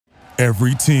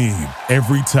Every team,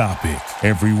 every topic,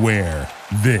 everywhere.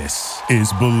 This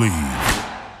is Believe.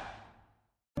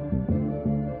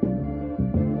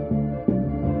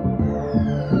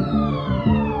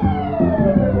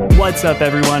 What's up,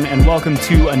 everyone, and welcome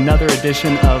to another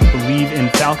edition of Believe in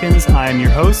Falcons. I am your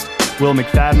host, Will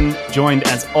McFadden, joined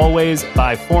as always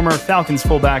by former Falcons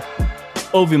fullback,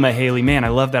 Ovie Mughelli. Man, I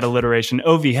love that alliteration.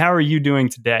 Ovie, how are you doing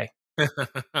today?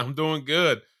 I'm doing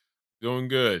good. Doing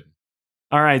good.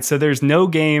 All right, so there's no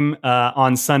game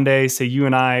on Sunday, so you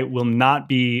and I will not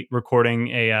be recording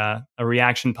a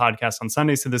reaction podcast on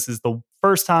Sunday. So this is the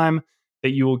first time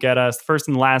that you will get us, first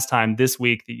and last time this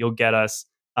week that you'll get us.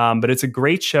 But it's a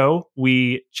great show.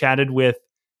 We chatted with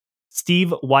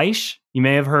Steve Wyche. You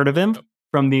may have heard of him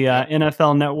from the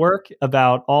NFL Network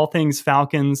about all things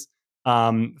Falcons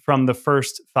from the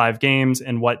first 5 games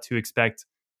and what to expect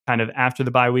kind of after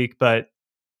the bye week. But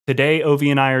today,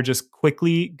 Ovie and I are just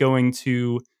quickly going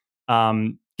to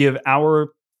give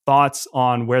our thoughts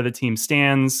on where the team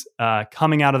stands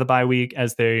coming out of the bye week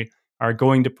as they are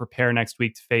going to prepare next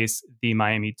week to face the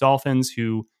Miami Dolphins,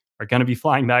 who are going to be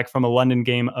flying back from a London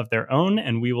game of their own,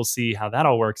 and we will see how that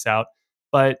all works out.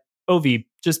 But Ovie,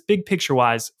 just big picture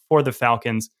wise for the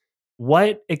Falcons,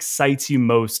 what excites you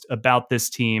most about this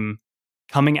team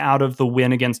coming out of the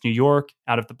win against New York,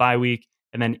 out of the bye week,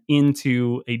 and then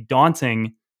into a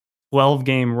daunting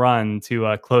 12-game run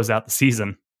to close out the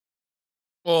season?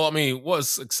 Well, I mean, what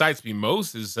excites me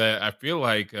most is that I feel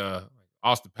like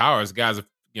Austin Powers guys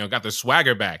have got their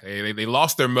swagger back. They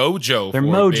lost their mojo. Their for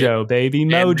mojo, a bit, baby,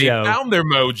 and mojo. they found their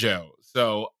mojo.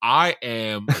 So I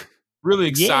am really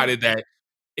excited that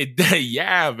it.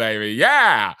 Yeah, baby,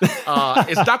 yeah.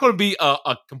 It's not going to be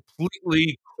a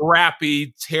completely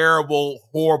crappy, terrible,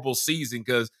 horrible season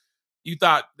because you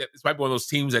thought that this might be one of those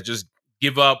teams that just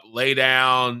give up, lay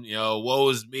down, woe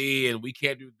is me, and we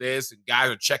can't do this, and guys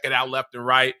are checking out left and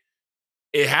right.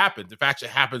 It happens. In fact,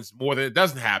 it happens more than it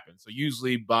doesn't happen. So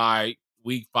usually by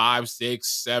week 5, 6,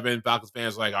 7, Falcons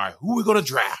fans are like, all right, who are we going to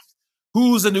draft?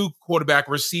 Who's a new quarterback,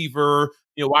 receiver?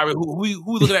 Why who we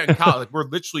looking at in college? Like, we're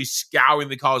literally scouring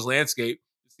the college landscape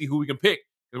to see who we can pick.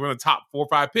 Because we're in the top 4 or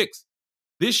 5 picks.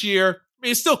 This year, I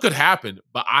mean, it still could happen,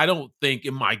 but I don't think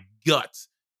in my gut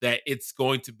that it's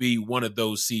going to be one of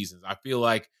those seasons. I feel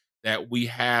like that we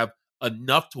have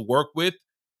enough to work with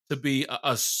to be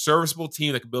a serviceable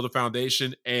team that can build a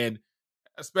foundation. And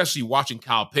especially watching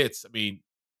Kyle Pitts, I mean,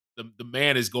 the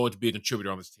man is going to be a contributor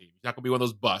on this team. He's not going to be one of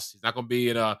those busts. He's not going to be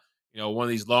in one of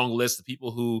these long lists of people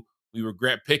who we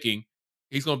regret picking.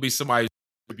 He's going to be somebody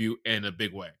who contribute in a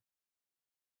big way.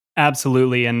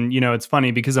 Absolutely. And, it's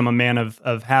funny because I'm a man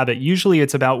of habit. Usually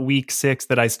it's about week 6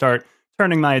 that I start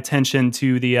turning my attention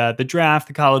to the draft,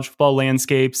 the college football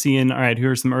landscape, seeing, all right, who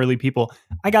are some early people.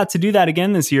 I got to do that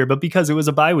again this year, but because it was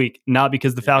a bye week, not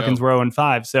because the Falcons were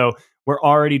 0-5. So we're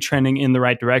already trending in the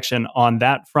right direction on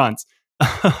that front.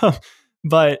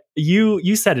 But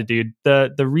you said it, dude.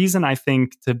 The reason I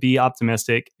think to be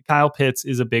optimistic, Kyle Pitts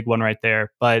is a big one right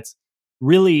there. But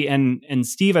really, and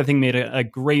Steve, I think, made a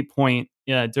great point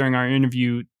during our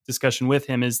interview discussion with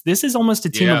him, is this is almost a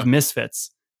team of misfits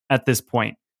at this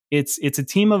point. It's a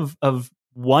team of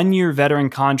 1-year veteran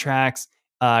contracts,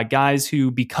 guys who,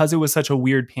 because it was such a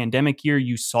weird pandemic year,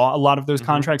 you saw a lot of those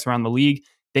contracts around the league.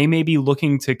 They may be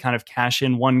looking to kind of cash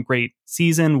in one great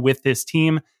season with this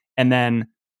team and then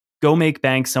go make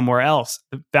bank somewhere else.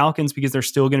 The Falcons, because they're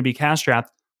still going to be cash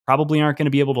strapped, probably aren't going to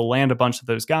be able to land a bunch of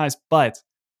those guys. But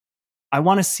I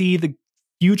want to see the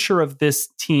future of this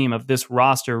team, of this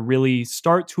roster, really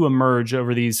start to emerge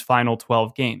over these final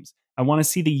 12 games. I want to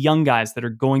see the young guys that are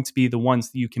going to be the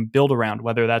ones that you can build around,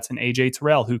 whether that's an AJ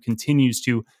Terrell, who continues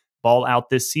to ball out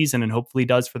this season and hopefully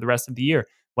does for the rest of the year,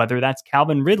 whether that's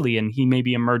Calvin Ridley and he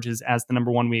maybe emerges as the number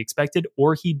 1 we expected,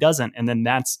 or he doesn't. And then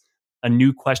that's a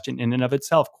new question in and of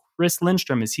itself. Chris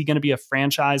Lindstrom, is he going to be a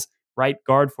franchise right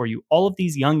guard for you? All of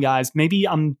these young guys, maybe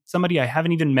somebody I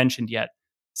haven't even mentioned yet,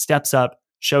 steps up,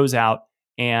 shows out.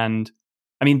 And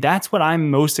I mean, that's what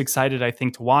I'm most excited, I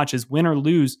think, to watch is win or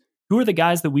lose. Who are the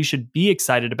guys that we should be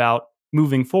excited about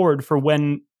moving forward for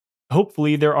when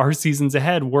hopefully there are seasons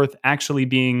ahead worth actually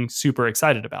being super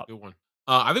excited about? Good one.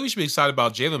 I think we should be excited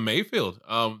about Jalen Mayfield.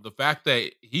 The fact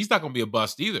that he's not going to be a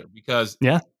bust either, because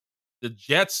the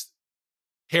Jets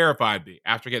terrified me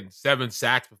after getting 7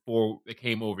 sacks before they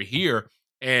came over here.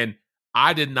 And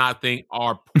I did not think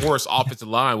our porous offensive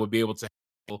line would be able to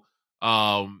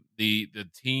handle the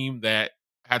team that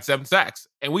had 7 sacks.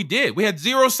 And we did. We had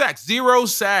 0 sacks. 0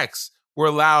 sacks were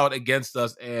allowed against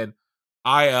us. And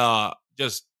I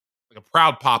just like a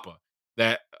proud papa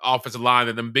that offensive line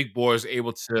and them big boys are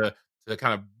able to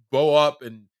kind of bow up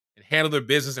and handle their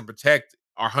business and protect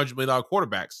our $100 million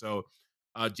quarterback. So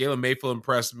Jalen Mayfield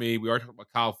impressed me. We already talked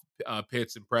about Kyle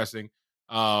Pitts impressing.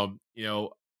 Cordell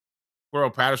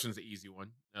Patterson's an easy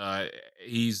one.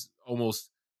 He's almost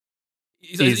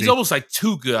like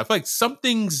too good. I feel like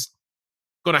something's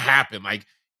gonna happen. Like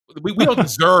we don't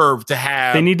deserve to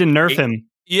have. They need to nerf him.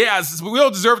 Yes, we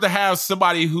don't deserve to have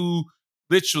somebody who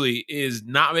literally is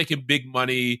not making big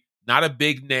money, not a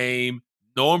big name.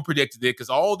 No one predicted it because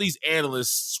all these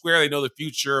analysts swear they know the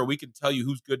future. We can tell you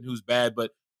who's good and who's bad,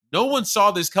 but no one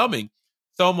saw this coming.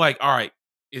 So I'm like, all right,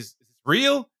 is this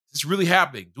real? Is this really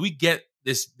happening? Do we get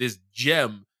this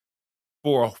gem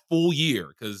for a full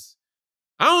year? Because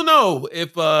I don't know if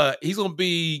he's going to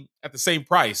be at the same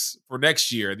price for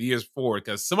next year and the years forward,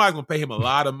 because somebody's going to pay him a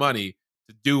lot of money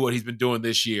to do what he's been doing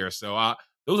this year. So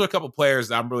those are a couple of players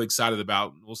that I'm really excited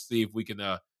about. We'll see if we can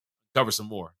cover some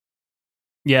more.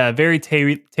 Yeah, very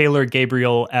Taylor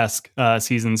Gabriel-esque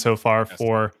season so far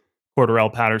for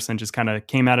Cordell Patterson. Just kind of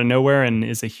came out of nowhere and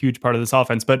is a huge part of this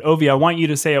offense. But Ovi, I want you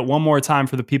to say it one more time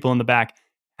for the people in the back.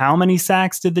 How many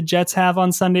sacks did the Jets have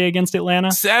on Sunday against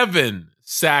Atlanta? 7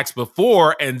 sacks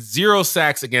before and 0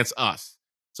 sacks against us.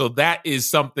 So that is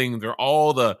something. They're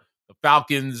all the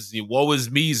Falcons, woe is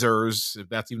measers, if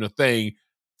that's even a thing,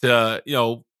 to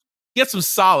get some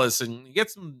solace and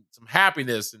get some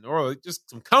happiness or just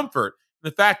some comfort in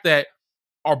the fact that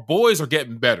our boys are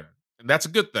getting better, and that's a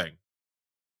good thing.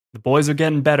 The boys are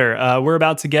getting better. We're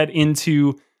about to get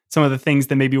into some of the things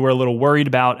that maybe we're a little worried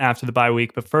about after the bye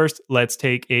week, but first, let's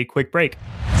take a quick break.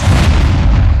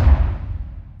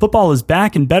 Football is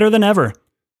back and better than ever.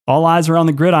 All eyes are on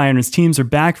the gridiron as teams are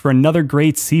back for another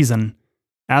great season.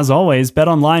 As always,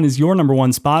 BetOnline is your number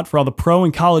one spot for all the pro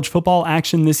and college football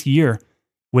action this year.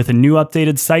 With a new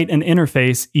updated site and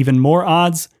interface, even more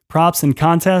odds, props, and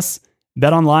contests,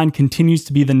 BetOnline continues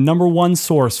to be the number one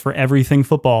source for everything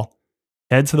football.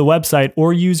 Head to the website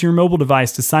or use your mobile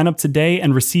device to sign up today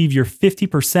and receive your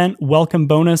 50% welcome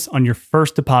bonus on your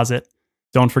first deposit.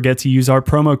 Don't forget to use our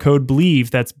promo code BLEAV,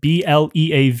 that's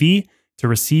BLEAV, to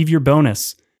receive your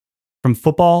bonus. From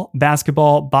football,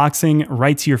 basketball, boxing,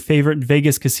 right to your favorite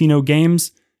Vegas casino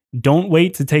games, don't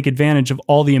wait to take advantage of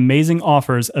all the amazing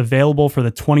offers available for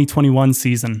the 2021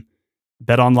 season.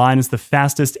 BetOnline is the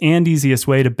fastest and easiest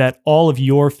way to bet all of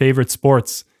your favorite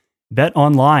sports.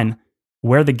 BetOnline,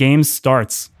 where the game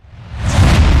starts.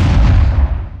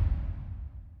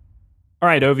 All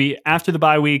right, Ovi, after the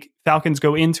bye week, Falcons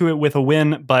go into it with a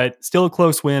win, but still a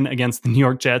close win against the New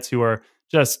York Jets, who are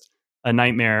just a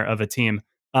nightmare of a team.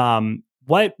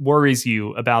 What worries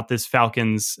you about this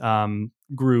Falcons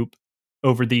group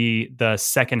over the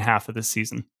second half of the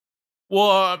season?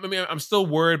 Well, I'm still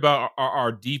worried about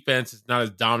our defense. It's not as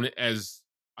dominant as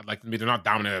I'd like them to be. They're not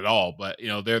dominant at all, but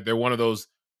they're one of those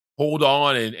hold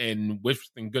on and wish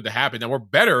something good to happen. Now we're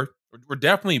better. We're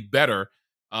definitely better.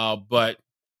 But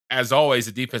as always,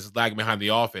 the defense is lagging behind the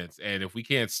offense. And if we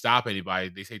can't stop anybody,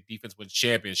 they say defense wins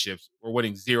championships. We're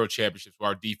winning 0 championships with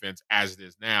our defense as it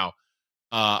is now.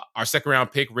 Our second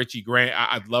round pick, Richie Grant,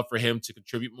 I'd love for him to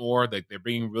contribute more. Like they're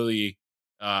being really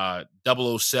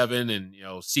 007 and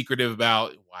secretive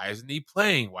about why isn't he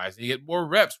playing? Why isn't he getting more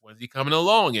reps? When is he coming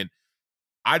along? And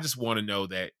I just want to know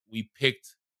that we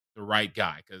picked the right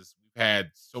guy, because we've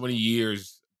had so many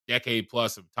years, decade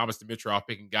plus, of Thomas Dimitroff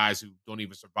picking guys who don't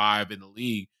even survive in the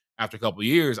league after a couple of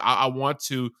years. I want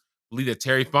to believe that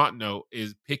Terry Fontenot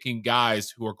is picking guys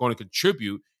who are going to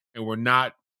contribute, and we're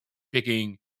not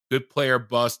picking good player,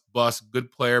 bust,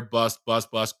 good player, bust,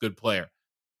 good player.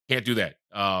 Can't do that.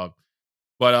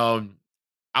 But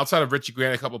outside of Richie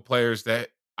Grant, a couple of players that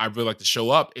I really like to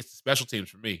show up, it's the special teams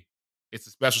for me. It's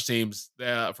the special teams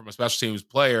from a special teams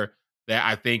player that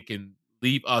I think can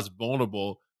leave us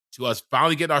vulnerable to us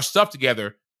finally getting our stuff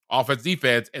together, offense,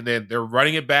 defense, and then they're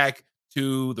running it back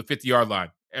to the 50-yard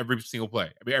line every single play.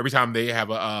 I mean, every time they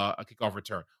have a kickoff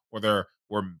return, or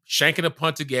we're shanking a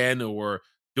punt again, or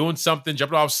doing something,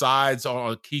 jumping off sides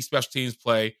on a key special teams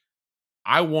play.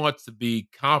 I want to be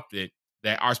confident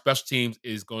that our special teams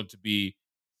is going to be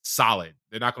solid.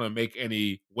 They're not going to make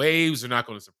any waves. They're not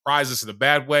going to surprise us in a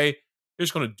bad way. They're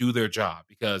just going to do their job,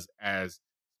 because as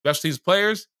special teams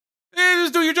players,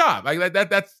 just do your job. Like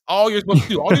that's all you're supposed to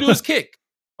do. All you do is kick.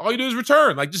 All you do is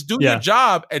return. Like, just do your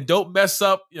job and don't mess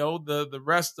up, the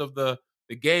rest of the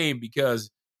game, because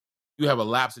you have a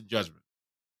lapse in judgment.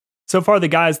 So far, the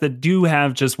guys that do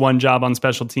have just one job on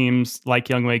special teams, like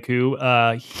Younghoe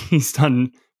Koo, he's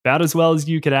done about as well as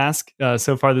you could ask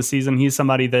so far this season. He's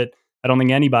somebody that I don't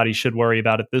think anybody should worry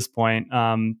about at this point.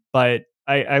 But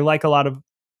I like a lot of...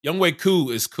 Younghoe Koo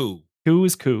is cool. Koo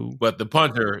is cool. But the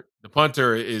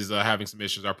punter is having some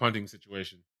issues. Our punting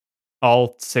situation.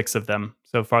 All 6 of them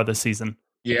so far this season.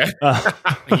 Yeah. Uh,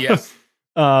 Yes.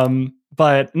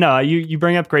 but no, you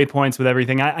bring up great points with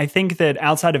everything. I think that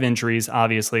outside of injuries,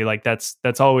 obviously, like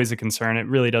that's always a concern. It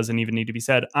really doesn't even need to be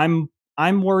said. I'm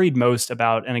worried most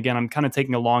about, and again, I'm kind of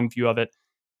taking a long view of it,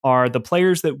 are the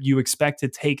players that you expect to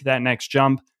take that next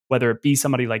jump, whether it be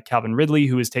somebody like Calvin Ridley,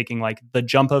 who is taking like the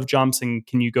jump of jumps, and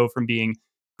can you go from being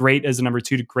great as a number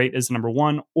 2 to great as a number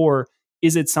 1, or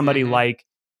is it somebody Mhm. like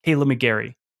Caleb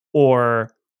McGarry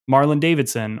or Marlon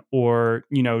Davidson, or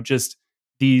just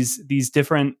these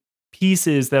different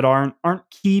pieces that aren't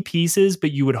key pieces,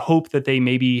 but you would hope that they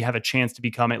maybe have a chance to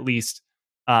become at least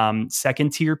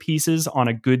second tier pieces on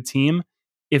a good team.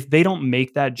 If they don't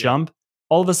make that Yeah. jump,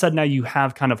 all of a sudden now you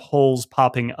have kind of holes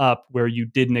popping up where you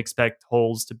didn't expect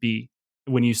holes to be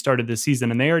when you started the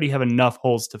season, and they already have enough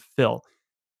holes to fill.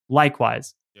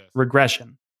 Likewise, Yes.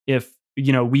 regression. If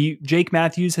Jake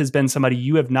Matthews has been somebody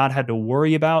you have not had to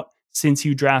worry about since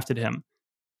you drafted him.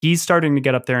 He's starting to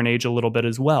get up there in age a little bit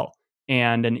as well.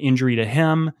 And an injury to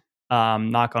him,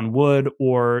 knock on wood,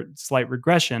 or slight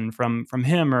regression from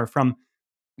him or from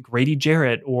Grady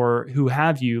Jarrett or who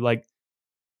have you, like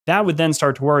that would then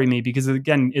start to worry me, because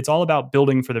again, it's all about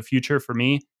building for the future for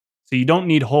me. So you don't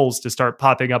need holes to start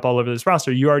popping up all over this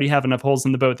roster. You already have enough holes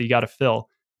in the boat that you got to fill.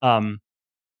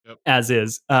 Yep. As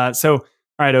is. All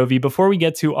right, Ovi, before we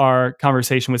get to our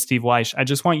conversation with Steve Weish, I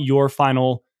just want your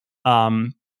final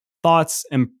thoughts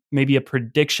and maybe a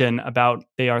prediction about,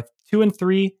 they are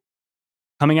 2-3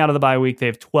 coming out of the bye week. They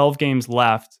have 12 games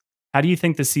left. How do you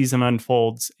think the season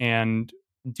unfolds? And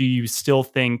do you still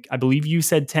think, I believe you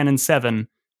said 10-7. Do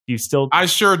you still? I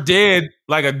sure did,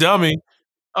 like a dummy.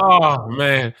 Oh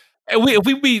man. And if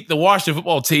we beat the Washington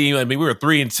football team, I mean, we were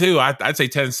 3-2. I'd say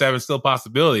 10-7 still a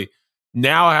possibility.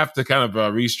 Now I have to kind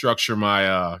of restructure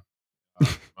my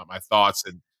thoughts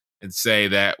and say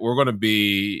that we're going to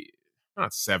be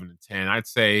not 7-10. I'd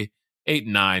say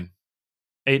 8-9.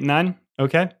 8-9.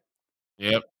 Okay.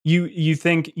 Yep. You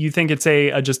think it's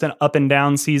a just an up and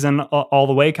down season all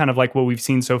the way, kind of like what we've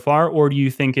seen so far, or do you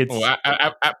think it's? Oh,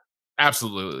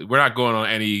 absolutely. We're not going on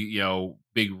any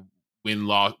big win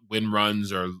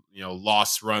runs or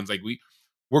loss runs. Like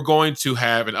we're going to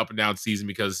have an up and down season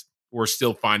because we're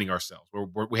still finding ourselves.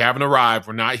 We haven't arrived.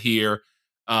 We're not here.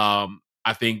 I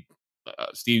think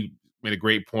Steve made a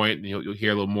great point, and you'll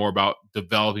hear a little more about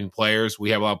developing players.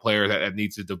 We have a lot of players that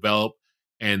need to develop,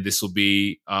 and this will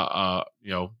be a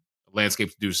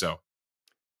landscape to do so.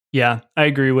 Yeah, I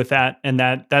agree with that, and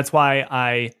that's why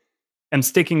I am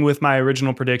sticking with my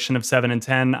original prediction of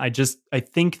 7-10. I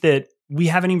think that we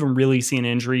haven't even really seen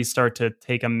injuries start to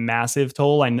take a massive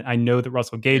toll. I know that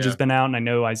Russell Gage has been out, and I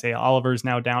know Isaiah Oliver's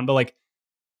now down, but like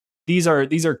these are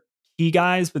key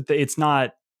guys, but it's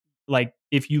not like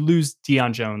if you lose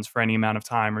Deion Jones for any amount of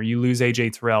time, or you lose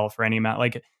AJ Terrell for any amount,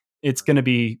 like it's going to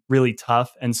be really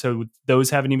tough. And so those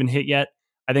haven't even hit yet.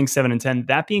 I think 7-10.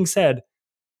 That being said,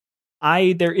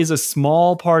 there is a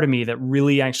small part of me that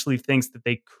really actually thinks that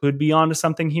they could be onto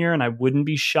something here, and I wouldn't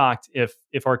be shocked if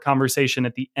our conversation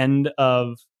at the end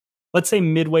of, let's say,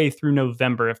 midway through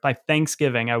November, if by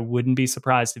Thanksgiving, I wouldn't be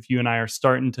surprised if you and I are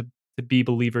starting to be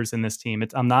believers in this team.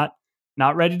 I'm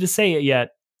not ready to say it yet,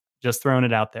 just throwing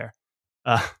it out there.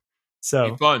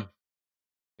 It'd be fun.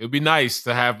 It would be nice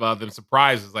to have them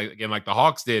surprises like the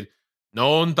Hawks did.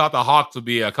 No one thought the Hawks would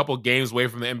be a couple games away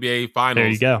from the NBA Finals.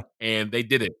 There you go. And they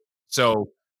did it.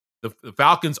 So the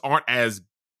Falcons aren't as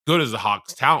good as the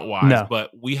Hawks talent-wise,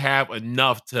 but we have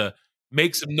enough to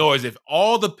make some noise. If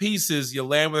all the pieces you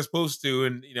land where they're supposed to,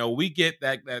 and we get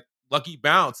that lucky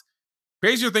bounce,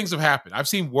 crazier things have happened. I've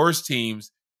seen worse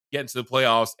teams get into the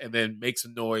playoffs and then make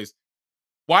some noise.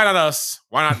 Why not us?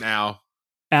 Why not now?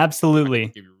 Absolutely. I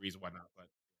can give you a reason why not.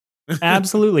 But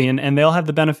absolutely. And they'll have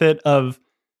the benefit of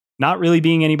not really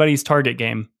being anybody's target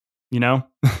game,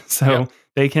 so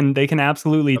they can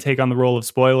absolutely take on the role of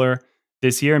spoiler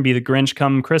this year and be the Grinch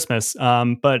come Christmas.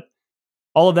 But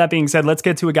all of that being said, let's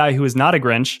get to a guy who is not a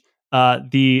Grinch,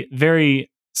 the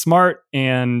very smart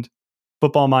and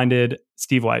football-minded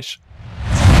Steve Weish.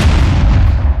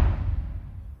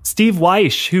 Steve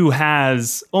Weish, who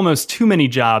has almost too many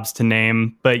jobs to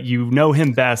name, but you know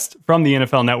him best from the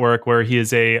NFL Network, where he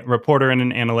is a reporter and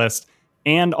an analyst,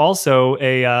 and also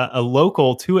a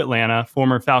local to Atlanta,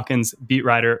 former Falcons beat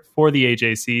writer for the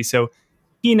AJC. So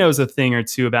he knows a thing or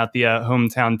two about the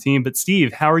hometown team. But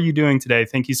Steve, how are you doing today?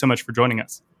 Thank you so much for joining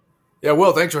us. Yeah,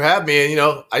 Will, thanks for having me.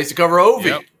 And, I used to cover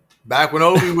Ovi back when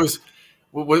Ovi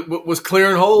was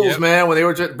clearing holes, man, when they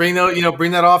were just bring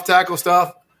that off tackle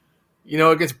stuff.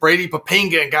 Against Brady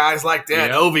Papinga and guys like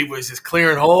that. Yep. Ovi was just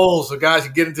clearing holes so guys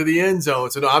could get into the end zone.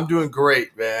 So, no, I'm doing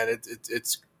great, man.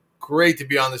 Great to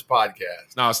be on this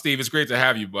podcast. No, Steve, it's great to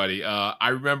have you, buddy. I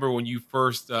remember when you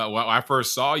first, when I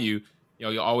first saw you,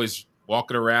 you're always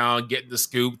walking around, getting the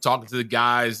scoop, talking to the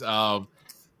guys. We're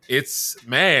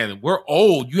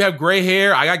old. You have gray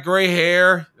hair. I got gray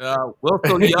hair. We're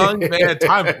still young, man.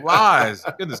 Time flies.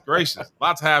 Goodness gracious.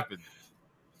 Lots happened.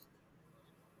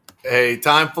 Hey,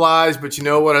 time flies, but you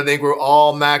know what? I think we're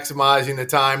all maximizing the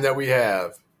time that we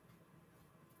have.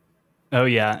 Oh,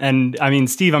 yeah. And I mean,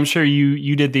 Steve, I'm sure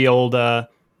you did the old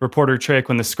reporter trick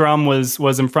when the scrum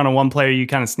was in front of one player. You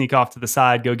kind of sneak off to the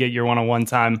side, go get your one-on-one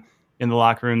time in the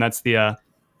locker room. That's the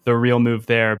real move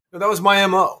there. That was my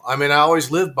MO. I mean, I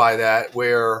always lived by that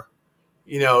where,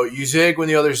 you zig when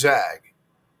the others zag.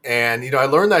 And, I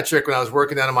learned that trick when I was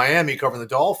working down in Miami covering the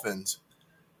Dolphins.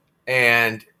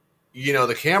 And,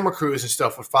 the camera crews and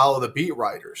stuff would follow the beat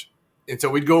writers. And so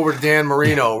we'd go over to Dan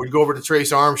Marino, we'd go over to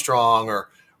Trace Armstrong or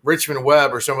Richmond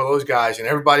Webb or some of those guys, and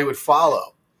everybody would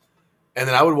follow. And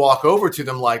then I would walk over to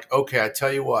them like, okay, I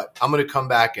tell you what, I'm going to come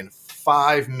back in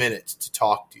 5 minutes to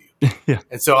talk to you. Yeah.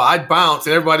 And so I'd bounce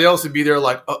and everybody else would be there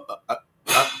like,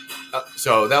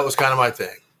 so that was kind of my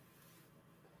thing.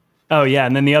 Oh yeah.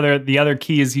 And then the other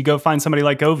key is you go find somebody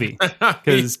like Ovi,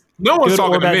 because no one's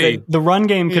talking to me. The run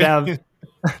game could have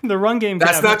the run game.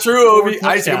 That's not true, Ovi.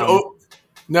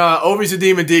 Ovi's a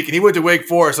demon deacon. He went to Wake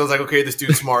Forest. I was like, okay, this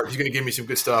dude's smart. He's going to give me some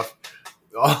good stuff.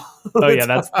 Oh yeah,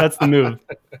 that's the move.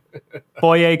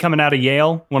 Foye coming out of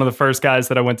Yale, one of the first guys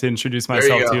that I went to introduce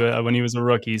myself to when he was a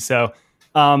rookie. So,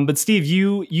 but Steve,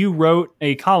 you wrote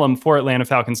a column for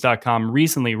AtlantaFalcons.com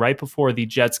recently, right before the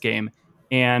Jets game,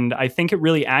 and I think it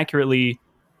really accurately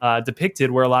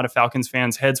depicted where a lot of Falcons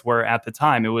fans' heads were at the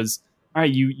time. It was, all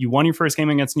right, you won your first game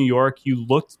against New York. You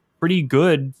looked pretty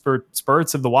good for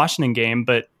spurts of the Washington game,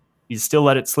 but you still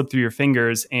let it slip through your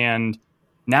fingers, and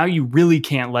now you really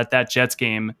can't let that Jets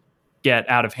game get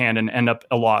out of hand and end up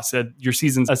a loss. Your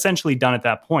season's essentially done at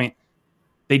that point.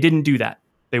 They didn't do that.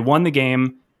 They won the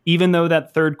game, even though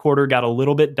that third quarter got a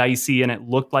little bit dicey and it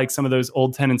looked like some of those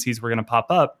old tendencies were going to pop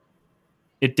up.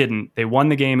 It didn't. They won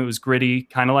the game. It was gritty,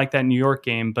 kind of like that New York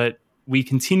game, but we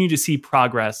continue to see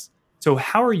progress. So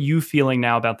how are you feeling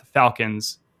now about the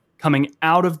Falcons coming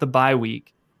out of the bye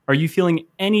week? Are you feeling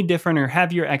any different, or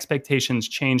have your expectations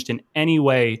changed in any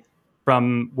way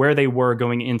from where they were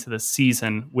going into the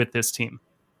season with this team?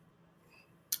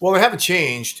 Well, they haven't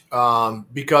changed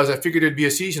because I figured it'd be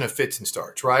a season of fits and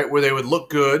starts, right? Where they would look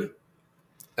good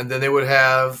and then they would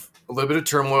have a little bit of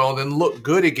turmoil and then look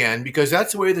good again, because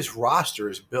that's the way this roster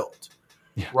is built,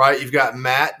 right? You've got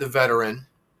Matt, the veteran,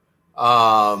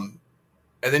 and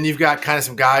then you've got kind of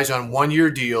some guys on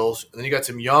one-year deals, and then you got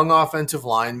some young offensive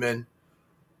linemen.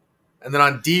 And then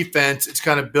on defense, it's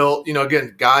kind of built,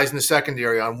 again, guys in the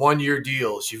secondary on one-year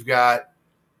deals. You've got,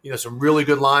 some really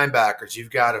good linebackers. You've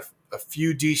got a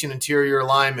few decent interior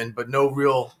linemen, but no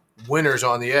real winners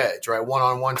on the edge, right?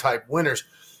 One-on-one type winners.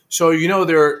 So,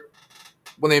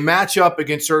 when they match up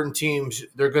against certain teams,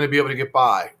 they're going to be able to get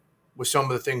by with some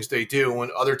of the things they do. When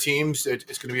other teams,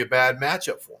 it's going to be a bad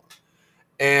matchup for them.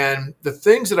 And the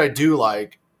things that I do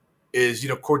like is,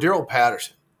 Cordero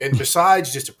Patterson. And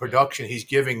besides just the production he's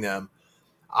giving them,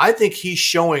 I think he's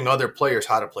showing other players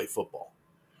how to play football,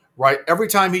 right? Every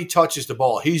time he touches the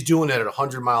ball, he's doing it at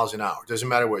 100 miles an hour. Doesn't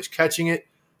matter where he's catching it.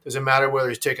 Doesn't matter whether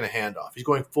he's taking a handoff. He's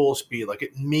going full speed. Like,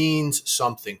 it means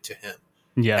something to him.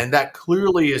 Yeah. And that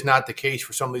clearly is not the case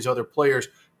for some of these other players,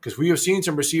 because we have seen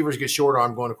some receivers get short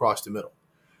arm going across the middle,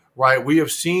 right? We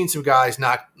have seen some guys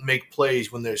not make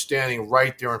plays when they're standing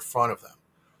right there in front of them.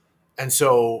 And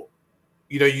so,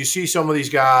 you see some of these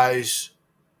guys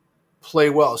play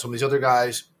well. Some of these other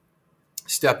guys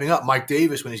stepping up. Mike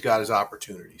Davis when he's got his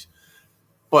opportunities.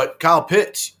 But Kyle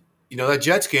Pitts, that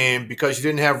Jets game, because you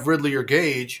didn't have Ridley or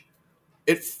Gage,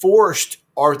 it forced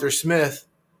Arthur Smith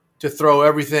to throw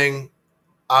everything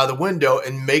out of the window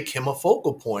and make him a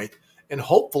focal point. And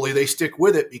hopefully they stick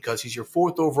with it, because he's your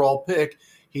 4th overall pick.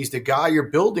 He's the guy you're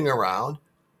building around.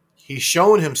 He's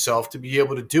shown himself to be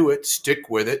able to do it, stick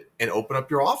with it, and open up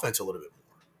your offense a little bit more.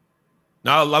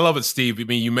 Now, I love it, Steve. I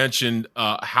mean, you mentioned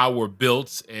how we're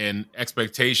built and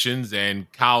expectations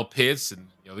and Kyle Pitts. And,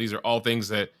 these are all things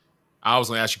that I was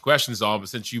going to ask you questions on. But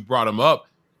since you brought them up,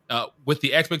 with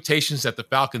the expectations that the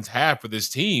Falcons have for this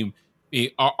team,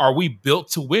 are we built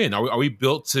to win? Are we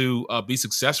built to be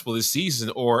successful this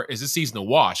season? Or is this season a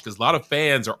wash? Because a lot of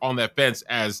fans are on that fence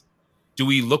as, do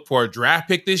we look for a draft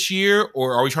pick this year,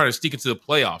 or are we trying to sneak into the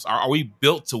playoffs? Are we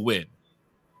built to win?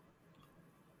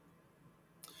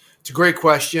 It's a great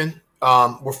question.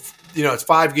 It's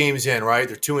 5 games in, right?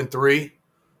 They're 2-3.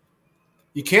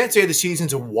 You can't say the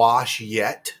season's a wash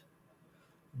yet,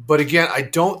 But again, I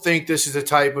don't think this is the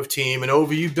type of team, and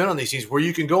Ovi, you've been on these teams where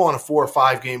you can go on a 4 or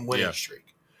 5 game winning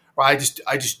streak. Right?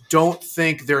 I just don't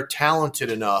think they're talented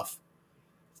enough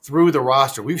through the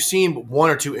roster. We've seen 1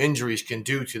 or 2 injuries can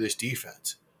do to this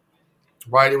defense.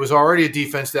 Right? It was already a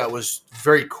defense that was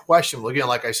very questionable. Again,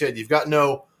 like I said, you've got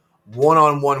no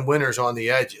one-on-one winners on the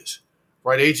edges.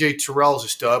 Right? A.J. Terrell's a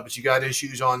stud, but you got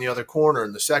issues on the other corner,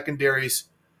 and the secondary's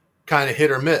kind of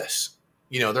hit or miss.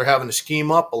 They're having to scheme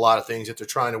up a lot of things that they're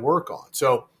trying to work on.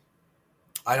 So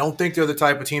I don't think they're the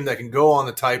type of team that can go on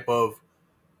the type of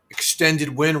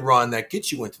extended win run that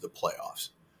gets you into the playoffs.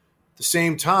 At the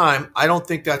same time, I don't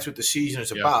think that's what the season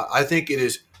is about. I think it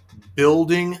is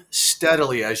building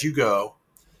steadily as you go,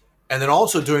 and then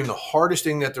also doing the hardest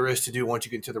thing that there is to do once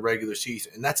you get into the regular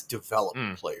season, and that's develop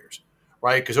players,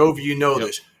 right? Because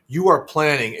this. You are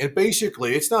planning, and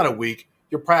basically it's not a week.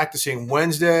 You're practicing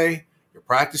Wednesday, you're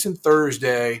practicing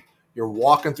Thursday, you're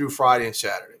walking through Friday and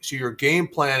Saturday. So you're game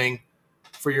planning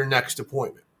for your next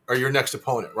appointment or your next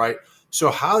opponent, right? So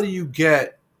how do you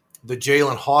get the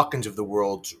Jalen Hawkins of the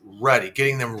world ready,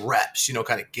 getting them reps,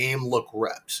 kind of game look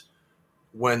reps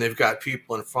when they've got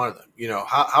people in front of them?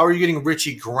 How are you getting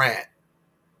Richie Grant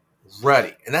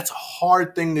ready? And that's a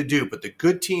hard thing to do, but the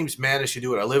good teams manage to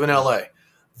do it. I live in LA.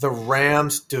 The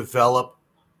Rams develop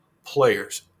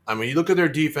players. I mean, you look at their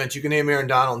defense, you can name Aaron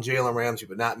Donald and Jalen Ramsey,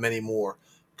 but not many more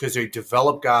because they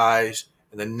develop guys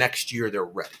and the next year they're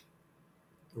ready.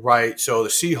 Right? So the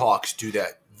Seahawks do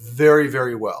that very,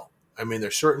 very well. I mean,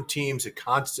 there's certain teams that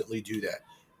constantly do that.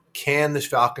 Can this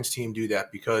Falcons team do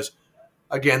that? Because,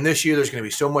 again, this year there's going to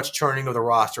be so much churning of the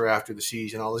roster after the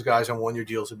season. All those guys on one-year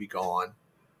deals will be gone.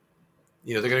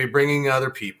 They're going to be bringing other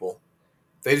people.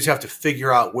 They just have to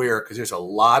figure out where, because there's a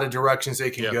lot of directions they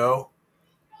can go.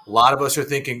 A lot of us are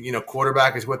thinking,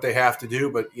 quarterback is what they have to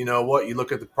do. But you know what? You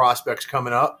look at the prospects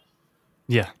coming up.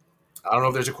 Yeah. I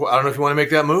don't know if you want to make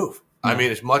that move. No. I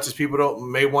mean, as much as people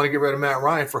may want to get rid of Matt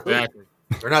Ryan for who? Exactly.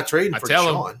 They're not trading for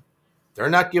Deshaun. They're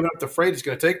not giving up the freight it's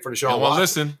going to take for Deshaun Watson.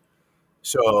 Listen.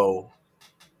 So,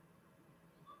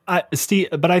 Steve,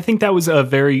 but I think that was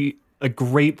a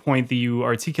great point that you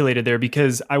articulated there,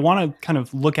 because I want to kind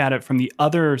of look at it from the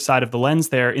other side of the lens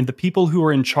there, in the people who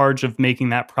are in charge of making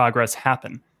that progress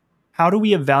happen. How do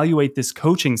we evaluate this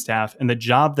coaching staff and the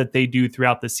job that they do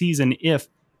throughout the season if,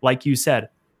 like you said,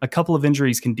 a couple of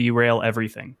injuries can derail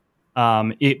everything?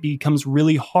 It becomes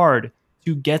really hard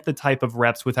to get the type of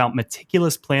reps without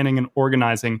meticulous planning and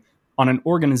organizing on an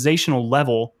organizational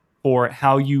level for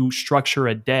how you structure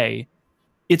a day.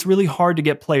 It's really hard to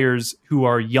get players who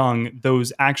are young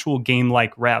those actual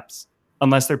game-like reps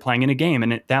unless they're playing in a game.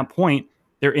 And at that point,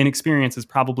 their inexperience is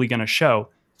probably going to show.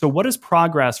 So what does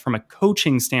progress from a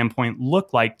coaching standpoint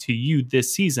look like to you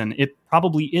this season? It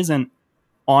probably isn't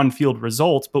on-field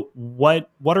results, but what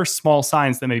are small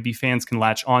signs that maybe fans can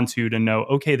latch onto to know,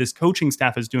 okay, this coaching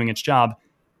staff is doing its job,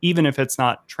 even if it's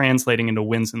not translating into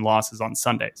wins and losses on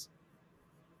Sundays?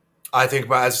 I think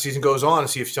about as the season goes on and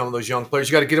see if some of those young players,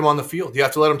 you got to get them on the field. You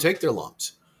have to let them take their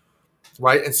lumps,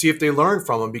 right? And see if they learn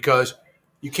from them, because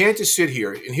you can't just sit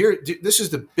here. And this is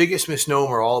the biggest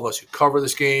misnomer all of us who cover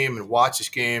this game and watch this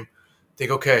game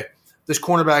think, okay, this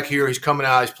cornerback here, he's coming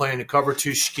out, he's playing a cover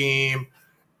 2 scheme,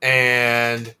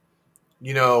 and,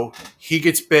 he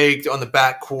gets baked on the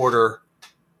back quarter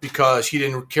because he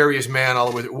didn't carry his man all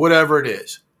the way through, whatever it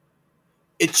is.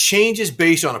 It changes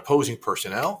based on opposing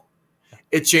personnel.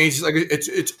 It changes, like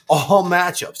it's all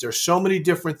matchups. There's so many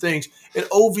different things. And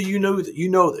Ovi, you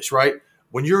know this, right?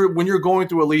 When you're going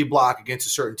through a lead block against a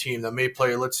certain team that may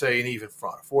play, let's say, an even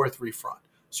front, a 4-3 front.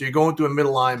 So you're going through a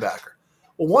middle linebacker.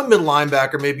 Well, one middle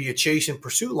linebacker may be a chase and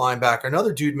pursuit linebacker.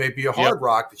 Another dude may be a hard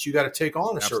rock that you got to take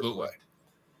on a certain way.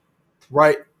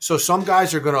 Right? So some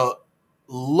guys are going to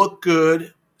look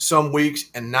good some weeks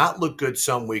and not look good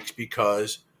some weeks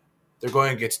because they're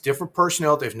going against different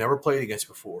personnel they've never played against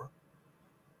before.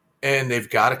 And they've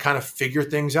got to kind of figure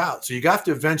things out. So you got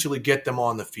to eventually get them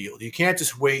on the field. You can't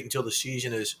just wait until the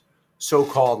season is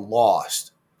so-called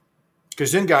lost,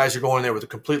 because then guys are going there with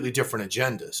completely different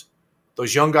agendas.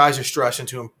 Those young guys are stressing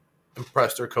to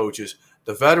impress their coaches.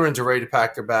 The veterans are ready to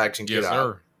pack their bags and get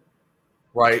out.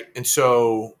 Right? And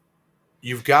so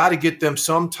you've got to get them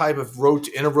some type of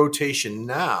in a rotation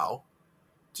now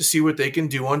to see what they can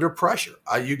do under pressure.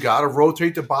 You got to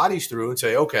rotate the bodies through and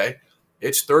say, okay,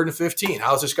 it's 3rd and 15.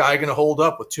 How's this guy going to hold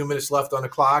up with 2 minutes left on the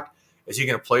clock? Is he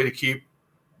going to play to keep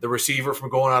the receiver from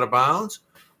going out of bounds?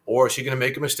 Or is he going to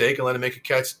make a mistake and let him make a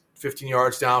catch 15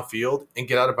 yards downfield and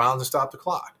get out of bounds and stop the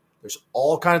clock? There's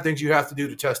all kind of things you have to do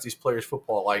to test these players'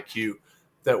 football IQ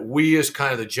that we as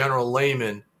kind of the general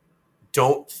layman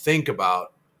don't think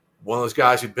about one of those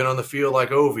guys who've been on the field like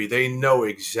Ovi, they know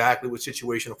exactly what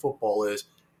situational football is,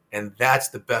 and that's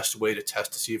the best way to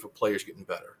test to see if a player's getting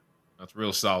better. That's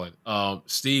real solid.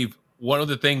 Steve, one of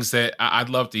the things that I'd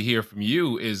love to hear from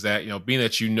you is that, being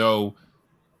that you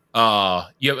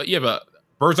have a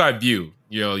bird's eye view.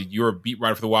 You're a beat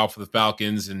writer for the Wild for the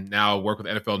Falcons and now work with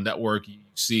NFL Network. You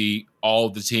see all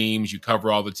the teams, you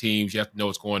cover all the teams, you have to know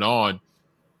what's going on.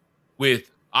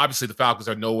 With obviously the Falcons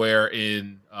are nowhere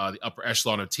in the upper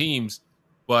echelon of teams,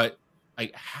 but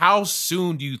like how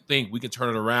soon do you think we can turn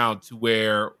it around to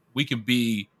where we can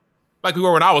be like we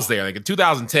were when I was there, like in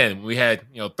 2010, when we had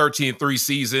 13-3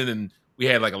 season and we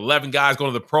had like 11 guys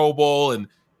going to the Pro Bowl, and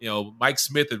Mike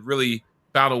Smith had really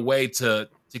found a way to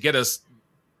get us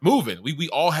moving. We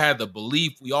all had the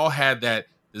belief, we all had that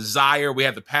desire, we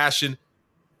had the passion.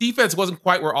 Defense wasn't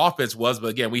quite where offense was, but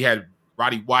again, we had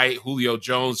Roddy White, Julio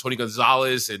Jones, Tony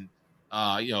Gonzalez, and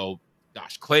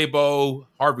Claybo,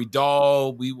 Harvey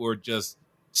Dahl. We were just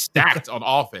stacked on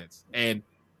offense, and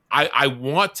I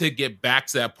want to get back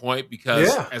to that point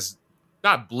because as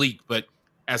not bleak, but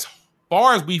as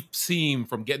far as we've seen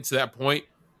from getting to that point,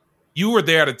 you were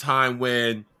there at a time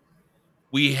when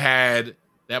we had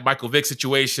that Michael Vick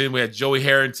situation. We had Joey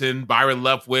Harrington, Byron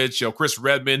Leftwich, Chris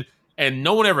Redmond, and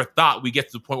no one ever thought we'd get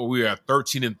to the point where we were a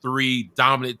 13-3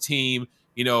 dominant team,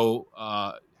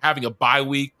 having a bye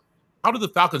week. How did the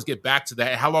Falcons get back to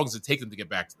that? And how long does it take them to get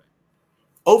back to that?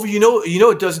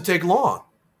 It doesn't take long.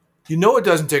 It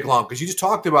doesn't take long because you just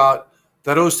talked about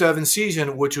that 2007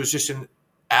 season, which was just an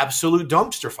absolute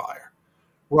dumpster fire,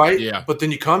 right? Yeah. But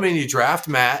then you come in, you draft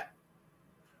Matt,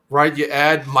 right? You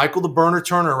add Michael the Burner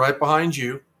Turner right behind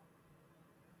you,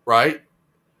 right?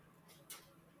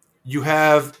 You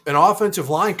have an offensive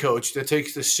line coach that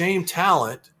takes the same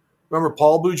talent. Remember,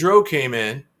 Paul Boudreaux came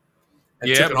in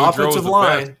and took an offensive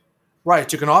line. Right,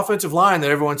 took an offensive line that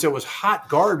everyone said was hot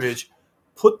garbage,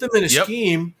 put them in a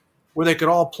scheme where they could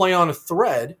all play on a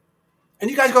thread, and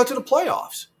you guys got to the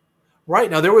playoffs.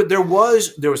 Right now, there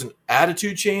was an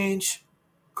attitude change.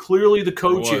 Clearly, the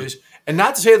coaches, and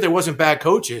not to say that there wasn't bad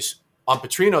coaches on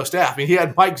Petrino's staff. I mean, he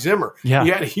had Mike Zimmer. Yeah.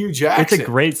 He had Hugh Jackson. It's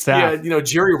a great staff. He had,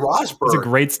 Jerry Rosberg. It's a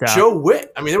great staff. Joe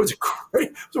Witt. I mean, it was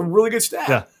a really good staff.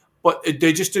 Yeah. But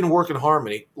they just didn't work in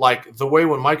harmony. Like the way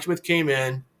when Mike Smith came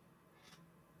in,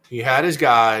 he had his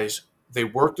guys. They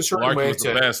worked a certain way. Was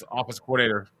the best offensive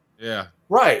coordinator. Yeah.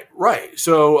 Right.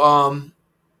 So,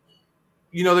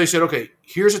 they said, okay,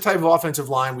 here's the type of offensive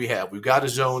line we have. We've got a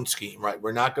zone scheme, right?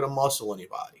 We're not going to muscle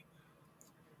anybody.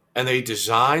 And they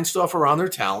designed stuff around their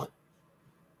talent.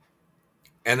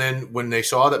 And then when they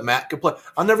saw that Matt could play,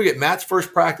 I'll never get Matt's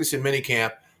first practice in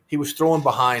minicamp. He was throwing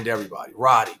behind everybody.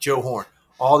 Roddy, Joe Horn,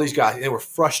 all these guys. They were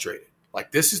frustrated.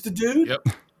 Like, this is the dude? Yep.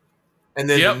 And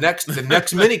then the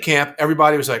next minicamp,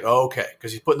 everybody was like, oh, okay,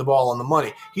 because he's putting the ball on the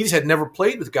money. He just had never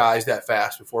played with guys that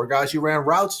fast before, guys who ran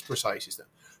routes as precise as them.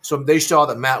 So they saw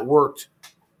that Matt worked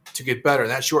to get better in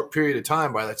that short period of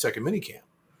time by that second minicamp.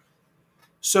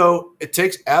 So it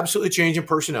takes absolutely changing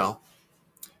personnel.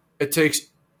 It takes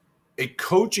a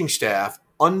coaching staff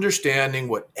understanding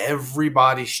what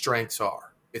everybody's strengths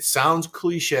are. It sounds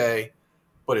cliche,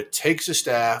 but it takes a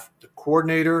staff, the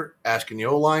coordinator asking the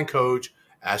O-line coach,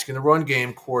 asking the run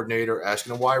game coordinator,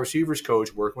 asking the wide receivers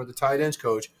coach, working with the tight ends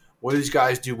coach, what do these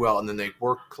guys do well? And then they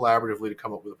work collaboratively to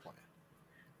come up with a plan.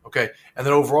 Okay. And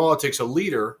then overall, it takes a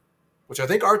leader, which I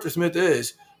think Arthur Smith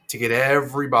is, to get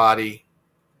everybody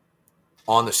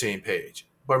on the same page.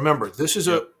 But remember, this is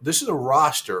a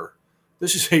roster.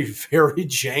 This is a very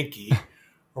janky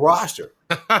roster.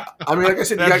 I mean, like I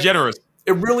said, that's generous.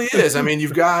 It really is. I mean,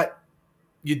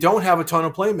 you don't have a ton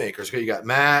of playmakers. Okay, you got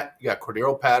Matt, you got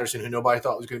Cordero Patterson, who nobody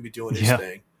thought was going to be doing his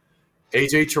thing,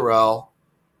 AJ Terrell,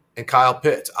 and Kyle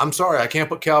Pitts. I'm sorry, I can't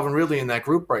put Calvin Ridley in that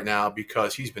group right now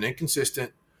because he's been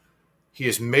inconsistent. He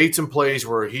has made some plays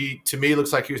where to me,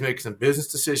 looks like he was making some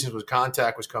business decisions when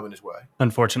contact was coming his way.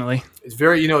 Unfortunately. It's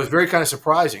very kind of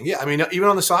surprising. Yeah, I mean, even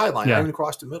on the sideline, not even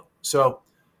across the middle. So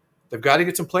they've got to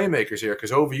get some playmakers here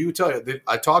because over you tell you,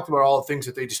 I talked about all the things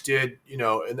that they just did, in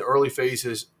the early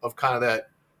phases of kind of that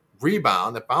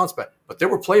rebound, that bounce back. But there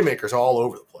were playmakers all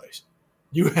over the place.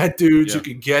 You had dudes who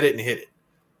could get it and hit it.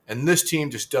 And this team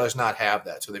just does not have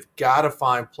that. So they've got to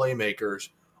find playmakers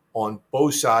on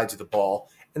both sides of the ball.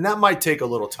 And that might take a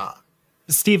little time.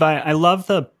 Steve, I love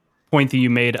the point that you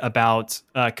made about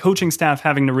coaching staff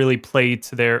having to really play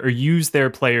to or use their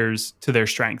players to their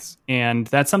strengths. And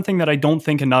that's something that I don't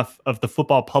think enough of the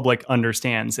football public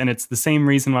understands. And it's the same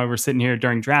reason why we're sitting here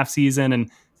during draft season and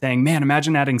saying, man,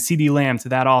 imagine adding CeeDee Lamb to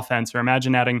that offense, or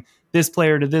imagine adding this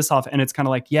player to this offense. And it's kind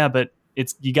of like, yeah, but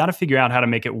you got to figure out how to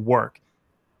make it work.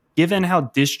 Given how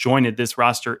disjointed this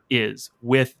roster is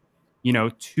with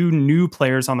two new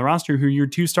players on the roster who are your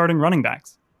two starting running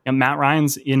backs. And Matt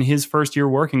Ryan's in his first year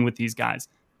working with these guys.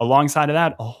 Alongside of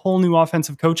that, a whole new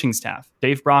offensive coaching staff.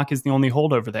 Dave Brock is the only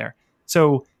holdover there.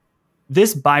 So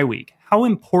this bye week, how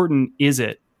important is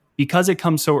it, because it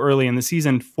comes so early in the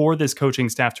season, for this coaching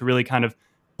staff to really kind of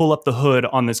pull up the hood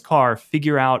on this car,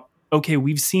 figure out, okay,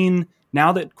 we've seen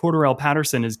now that Cordarrelle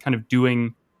Patterson is kind of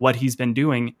doing what he's been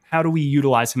doing, how do we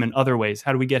utilize him in other ways?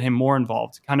 How do we get him more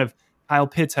involved? Kind of Kyle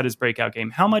Pitts had his breakout game.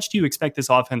 How much do you expect this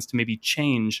offense to maybe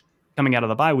change coming out of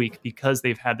the bye week because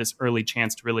they've had this early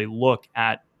chance to really look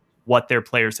at what their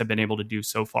players have been able to do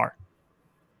so far?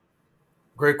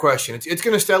 Great question. It's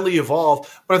going to steadily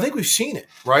evolve, but I think we've seen it,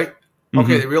 right?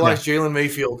 Okay, they realize Jalen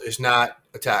Mayfield is not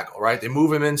a tackle, right? They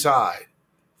move him inside.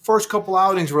 First couple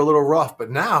outings were a little rough, but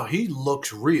now he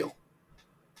looks real,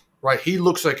 right? He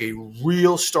looks like a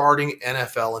real starting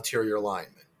NFL interior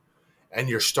lineman. And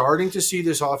you're starting to see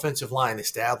this offensive line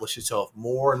establish itself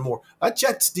more and more. That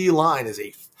Jets D-line is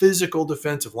a physical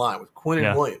defensive line with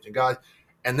Quinnen Williams and guys,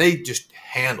 and they just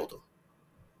handled them,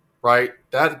 right?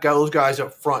 Those guys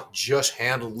up front just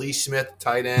handled. Lee Smith,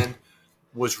 tight end,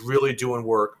 was really doing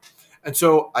work. And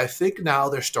so I think now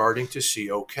they're starting to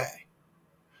see, okay,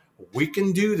 we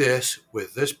can do this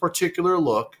with this particular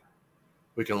look.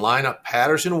 We can line up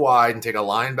Patterson wide and take a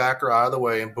linebacker out of the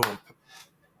way and boom,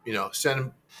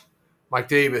 send Mike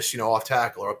Davis, off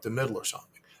tackle or up the middle or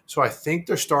something. So I think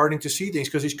they're starting to see things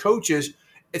because these coaches,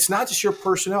 it's not just your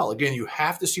personnel. Again, you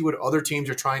have to see what other teams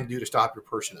are trying to do to stop your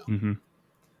personnel. Mm-hmm.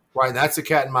 Right, and that's the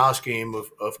cat and mouse game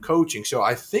of coaching. So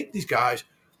I think these guys,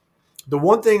 the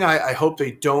one thing I hope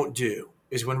they don't do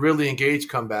is when Ridley and Gage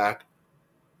come back,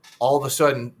 all of a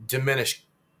sudden diminish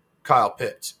Kyle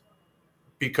Pitts.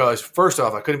 Because first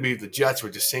off, I couldn't believe the Jets were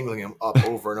just singling him up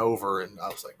over and over, and I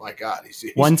was like, "My God, he's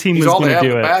one team he's was all going they to have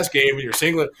do the it." pass game, and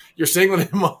you're singling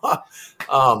him up.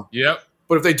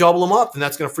 But if they double him up, then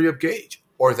that's going to free up Gage,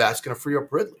 or that's going to free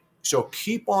up Ridley. So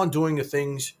keep on doing the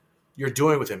things you're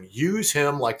doing with him. Use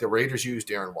him like the Raiders used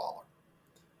Darren Waller.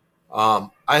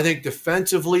 I think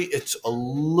defensively, it's a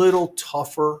little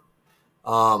tougher.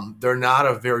 They're not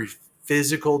a very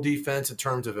physical defense in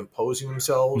terms of imposing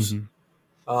themselves. Mm-hmm.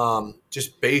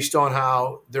 Just based on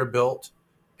how they're built.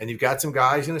 And you've got some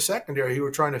guys in the secondary who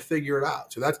are trying to figure it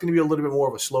out. So that's going to be a little bit more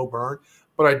of a slow burn.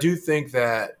 But I do think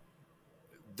that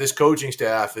this coaching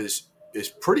staff is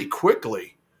pretty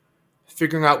quickly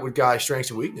figuring out what guys' strengths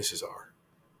and weaknesses are.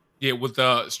 Yeah, with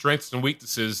the strengths and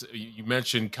weaknesses, you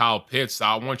mentioned Kyle Pitts.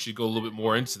 I want you to go a little bit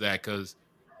more into that because,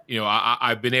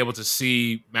 I've been able to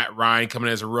see Matt Ryan coming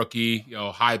as a rookie,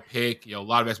 high pick, a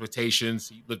lot of expectations.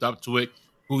 He lived up to it.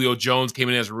 Julio Jones came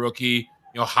in as a rookie,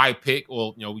 high pick.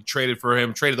 Well, we traded for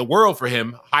him, traded the world for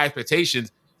him, high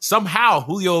expectations. Somehow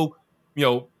Julio,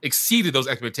 exceeded those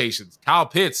expectations. Kyle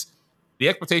Pitts, the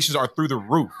expectations are through the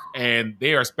roof, and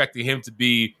they are expecting him to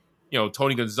be,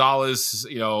 Tony Gonzalez,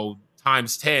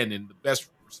 times 10 and the best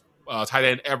tight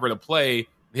end ever to play in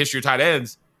the history of tight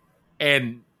ends.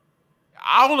 And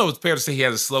I don't know if it's fair to say he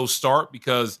has a slow start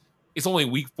because it's only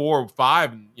week 4 or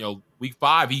 5. And, week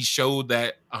 5, he showed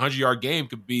that a 100-yard game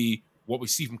could be what we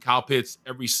see from Kyle Pitts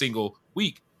every single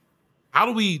week. How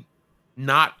do we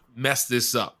not mess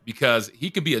this up? Because he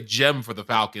could be a gem for the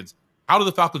Falcons. How do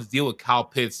the Falcons deal with Kyle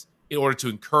Pitts in order to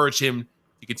encourage him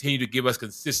to continue to give us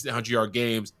consistent 100-yard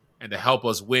games and to help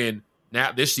us win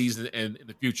now this season and in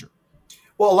the future?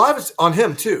 Well, a lot of it's on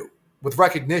him, too, with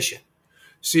recognition.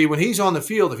 See, when he's on the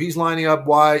field, if he's lining up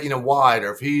wide,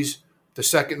 or if he's the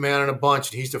second man in a bunch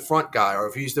and he's the front guy, or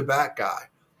if he's the back guy,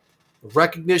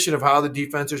 recognition of how the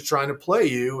defense is trying to play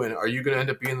you, and are you going to end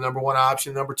up being the number 1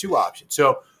 option, number 2 option?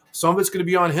 So some of it's going to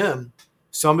be on him,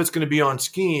 some of it's going to be on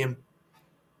scheme.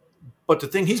 But the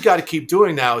thing he's got to keep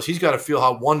doing now is he's got to feel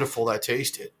how wonderful that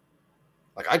tasted.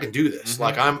 Like, I can do this. Mm-hmm.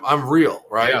 Like, I'm real,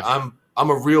 right? Yeah. I'm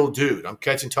a real dude. I'm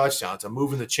catching touchdowns. I'm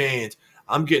moving the chains.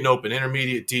 I'm getting open,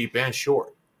 intermediate, deep, and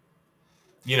short.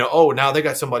 Now they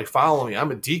got somebody following me. I'm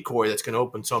a decoy that's going to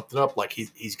open something up. Like,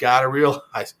 he's got to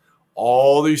realize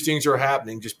all these things are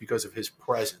happening just because of his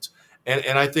presence.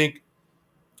 And I think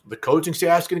the coaching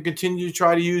staff is going to continue to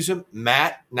try to use him.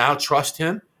 Matt, now trust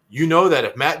him. You know that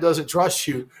if Matt doesn't trust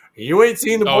you, you ain't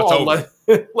seen the ball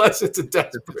unless it's a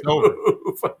desperate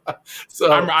move. So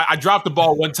I dropped the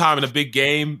ball one time in a big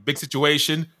game, big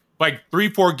situation. Like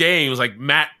 3-4 games, like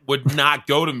Matt would not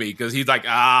go to me because he's like,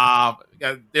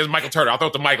 there's Michael Turner. I'll throw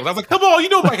it to Michael. I was like, come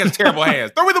on, Mike has terrible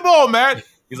hands. Throw me the ball, Matt.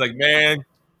 He's like, man,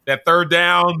 that third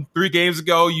down 3 games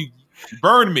ago, you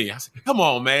burned me. I was like, come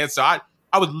on, man. So I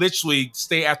would literally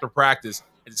stay after practice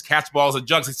and just catch balls and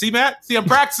jugs. Like, see, Matt? See, I'm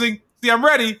practicing. See, I'm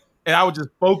ready. And I would just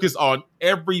focus on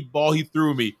every ball he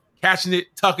threw me, catching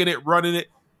it, tucking it, running it.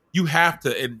 you have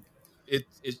to, and it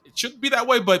shouldn't be that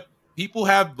way, but people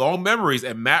have long memories,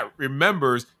 and Matt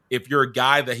remembers if you're a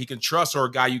guy that he can trust or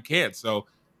a guy you can't. So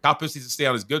Kyle Pitts needs to stay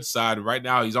on his good side, and right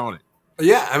now he's on it.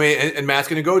 Yeah, I mean, and Matt's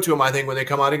going to go to him, I think, when they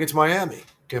come out against Miami.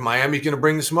 Because Miami's going to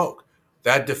bring the smoke.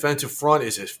 That defensive front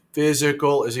is as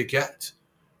physical as it gets,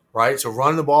 right? So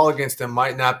running the ball against them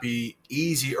might not be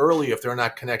easy early if they're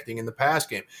not connecting in the pass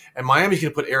game. And Miami's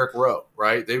going to put Eric Rowe,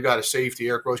 right? They've got a safety.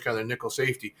 Eric Rowe's kind of their nickel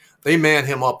safety. They man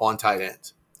him up on tight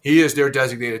ends. He is their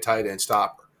designated tight end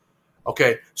stopper.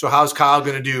 Okay, so how's Kyle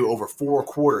going to do over 4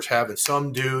 quarters having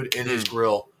some dude in his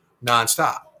grill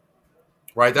nonstop?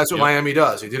 Right? That's what Miami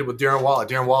does. They did it with Darren Waller.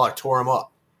 Darren Waller tore him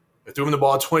up. They threw him the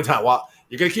ball 20 times. Wow,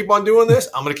 you're going to keep on doing this?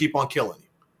 I'm going to keep on killing you.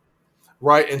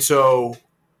 Right? And so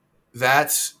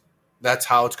that's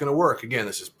how it's going to work. Again,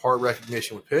 this is part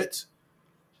recognition with Pitts,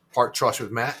 part trust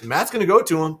with Matt. And Matt's going to go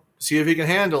to him, see if he can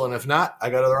handle it. And if not, I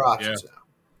got other options now.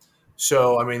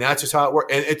 So, I mean, that's just how it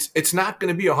works. And it's not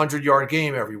going to be a 100-yard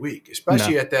game every week,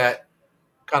 especially at that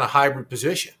kind of hybrid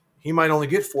position. He might only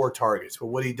get 4 targets, but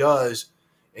what he does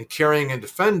in carrying a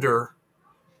defender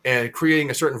and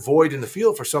creating a certain void in the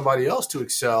field for somebody else to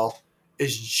excel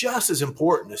is just as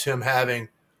important as him having,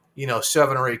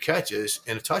 7 or 8 catches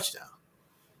and a touchdown.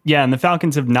 Yeah, and the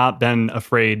Falcons have not been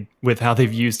afraid with how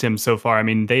they've used him so far. I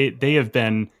mean, they have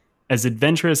been as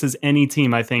adventurous as any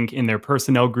team, I think, in their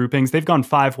personnel groupings. They've gone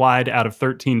 5 wide out of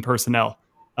 13 personnel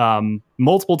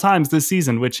multiple times this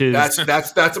season, which is that's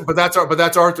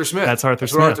Arthur Smith. That's Arthur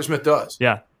Smith. What Arthur Smith does.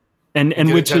 Yeah. And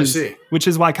which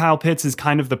is why Kyle Pitts is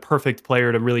kind of the perfect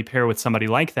player to really pair with somebody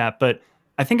like that. But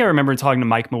I think I remember talking to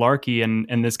Mike Mularkey,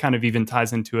 and this kind of even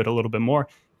ties into it a little bit more.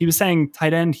 He was saying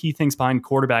tight end, he thinks behind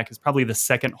quarterback is probably the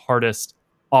second hardest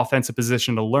offensive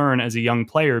position to learn as a young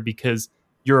player because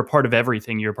you're a part of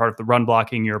everything. You're a part of the run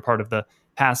blocking. You're a part of the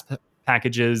pass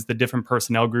packages, the different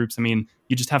personnel groups. I mean,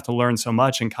 you just have to learn so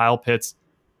much. And Kyle Pitts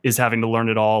is having to learn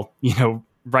it all,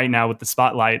 right now with the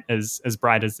spotlight as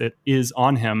bright as it is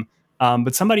on him.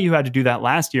 But somebody who had to do that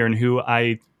last year and who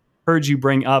I heard you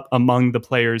bring up among the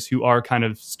players who are kind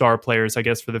of star players, I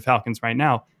guess, for the Falcons right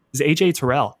now is AJ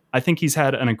Terrell. I think he's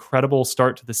had an incredible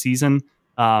start to the season.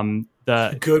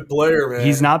 Good player, man.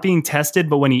 He's not being tested,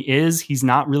 but when he is, he's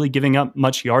not really giving up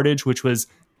much yardage, which was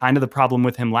kind of the problem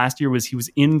with him last year was he was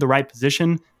in the right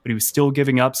position, but he was still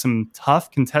giving up some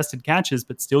tough contested catches,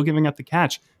 but still giving up the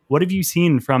catch. What have you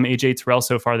seen from AJ Terrell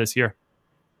so far this year?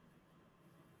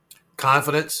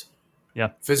 Confidence,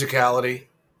 physicality,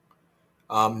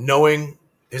 knowing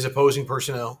his opposing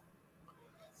personnel,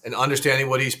 and understanding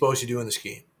what he's supposed to do in the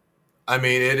scheme. I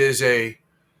mean, it is a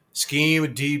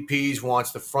scheme. DPs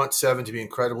wants the front 7 to be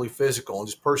incredibly physical, and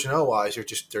just personnel-wise,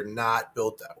 they're not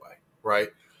built that way, right?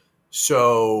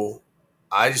 So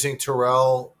I just think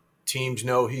Terrell, teams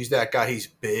know he's that guy. He's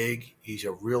big. He's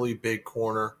a really big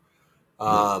corner.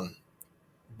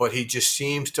 But he just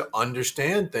seems to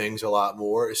understand things a lot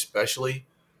more, especially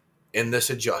in this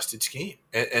adjusted scheme.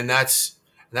 And that's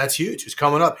huge. It's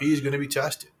coming up. He's going to be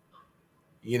tested.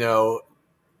 The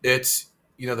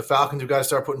Falcons have got to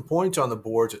start putting points on the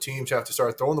board, so teams have to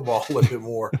start throwing the ball a little bit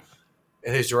more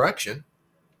in his direction.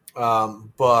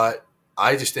 But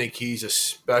I just think he's a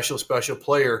special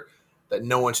player that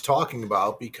no one's talking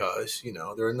about because, he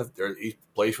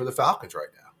plays for the Falcons right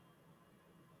now.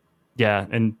 Yeah,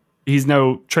 and he's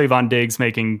no Trayvon Diggs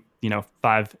making,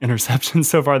 5 interceptions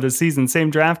so far this season. Same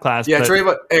draft class. Yeah,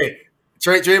 Trayvon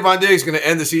Diggs is going to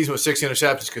end the season with 6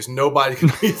 interceptions because nobody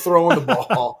can be throwing the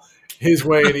ball his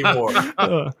way anymore.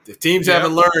 If teams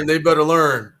haven't learned, they better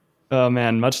learn. Oh,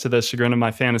 man, much to the chagrin of my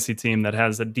fantasy team that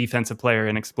has a defensive player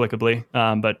inexplicably.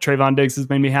 But Trayvon Diggs has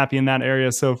made me happy in that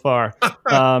area so far.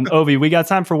 Ovi, we got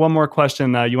time for one more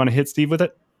question. You want to hit Steve with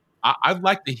it? I'd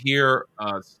like to hear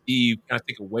Steve kind of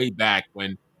think of way back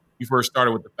when you first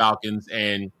started with the Falcons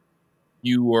and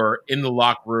you were in the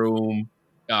locker room,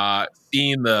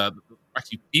 feeling the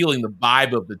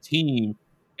vibe of the team,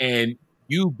 and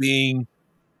you being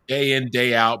day in,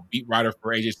 day out beat writer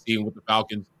for AJC and with the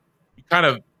Falcons, you kind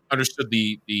of understood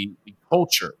the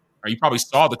culture. Right? You probably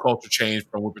saw the culture change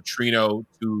from Petrino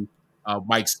to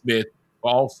Mike Smith, but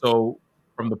also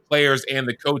from the players and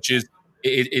the coaches.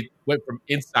 It went from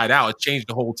inside out. It changed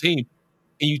the whole team.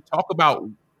 Can you talk about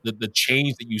the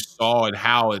change that you saw and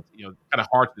how it's kind of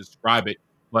hard to describe it,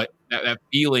 but that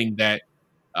feeling that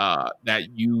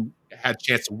you had a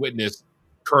chance to witness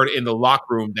occurred in the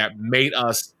locker room that made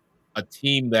us a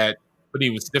team that couldn't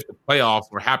even sniff the playoffs.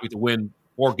 We're happy to win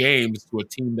 4 games to a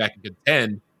team that can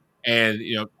contend. And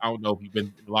I don't know if you've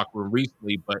been in the locker room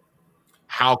recently, but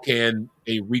how can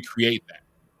they recreate that?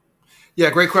 Yeah,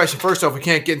 great question. First off, we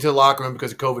can't get into the locker room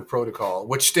because of COVID protocol,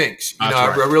 which stinks.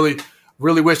 I really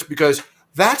really wish, because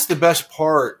that's the best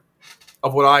part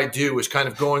of what I do is kind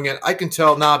of going in. I can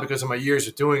tell now because of my years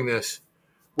of doing this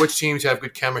which teams have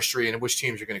good chemistry and which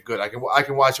teams are going to good. I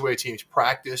can watch the way teams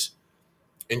practice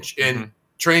in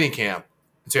training camp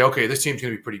and say, okay, this team's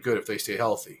going to be pretty good if they stay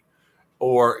healthy.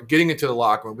 Or getting into the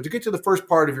locker room. But to get to the first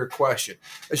part of your question,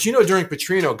 as you know, during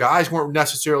Petrino, guys weren't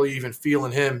necessarily even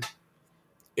feeling him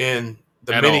in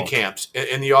the mini camps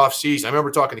in the offseason. I remember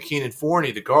talking to Keenan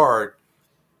Forney, the guard.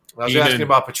 I was asking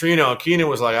about Petrino, and Keenan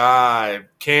was like, I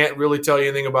can't really tell you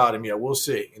anything about him yet. We'll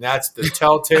see. And that's the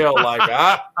telltale,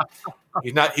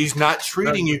 he's not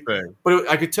treating you. But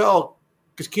I could tell,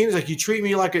 because Keenan's like, you treat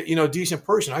me like a decent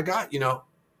person. I got you.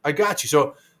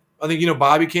 So I think,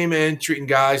 Bobby came in treating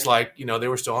guys like, they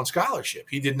were still on scholarship.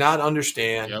 He did not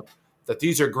understand that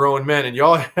these are grown men, and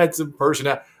y'all had some person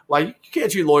that, like, you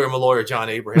can't treat Lawyer John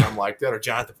Abraham like that, or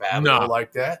Jonathan Fabio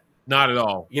like that. Not at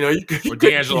all. You or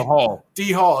D'Angelo Hall.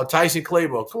 D Hall, Tyson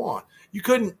Clabo. Come on. You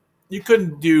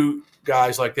couldn't do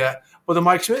guys like that. But then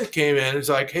Mike Smith came in and was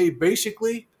like, hey,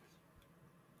 basically,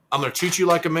 I'm going to treat you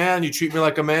like a man. You treat me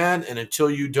like a man. And until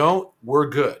you don't, we're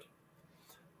good.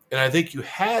 And I think you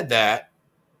had that.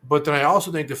 But then I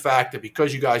also think the fact that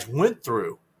because you guys went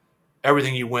through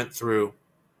everything you went through,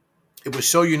 it was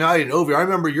so united. Ovi, I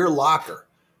remember your locker.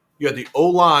 You had the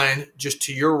O-line just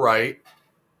to your right.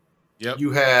 Yep.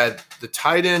 You had the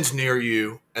tight ends near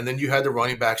you, and then you had the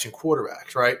running backs and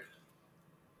quarterbacks, right?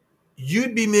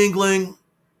 You'd be mingling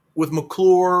with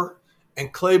McClure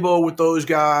and Clabo with those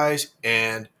guys,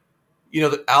 and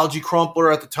the Algie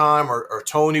Crumpler at the time or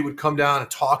Tony would come down and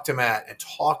talk to Matt and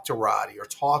talk to Roddy or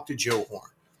talk to Joe Horn.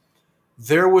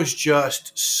 There was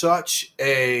just such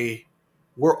a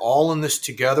we're all in this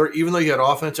together, even though you had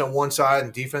offense on one side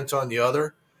and defense on the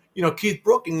other. Keith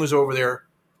Brooking was over there,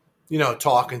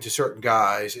 talking to certain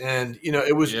guys. And,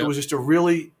 it was just a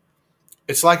really –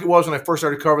 it's like it was when I first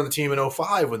started covering the team in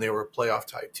 2005 when they were a playoff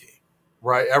type team,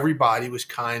 right? Everybody was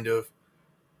kind of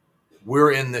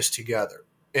we're in this together.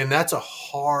 And that's a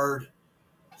hard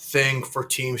thing for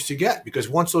teams to get because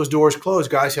once those doors close,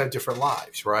 guys have different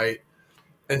lives, right?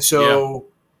 And so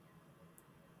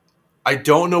I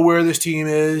don't know where this team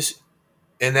is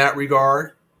in that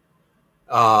regard.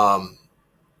 And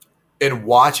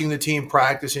watching the team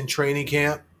practice in training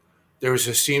camp, there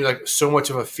seemed like so much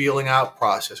of a feeling out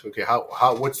process. Okay,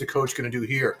 what's the coach going to do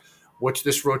here? What's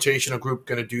this rotational group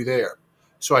going to do there?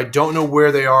 So I don't know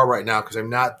where they are right now because I'm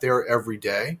not there every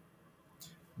day.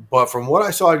 But from what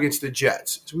I saw against the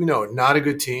Jets, as we know, not a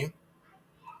good team,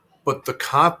 but the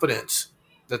confidence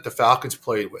that the Falcons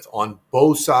played with on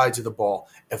both sides of the ball,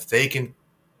 if they can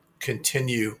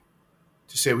continue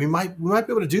to say we might be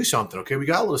able to do something. Okay, we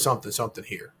got a little something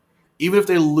here. Even if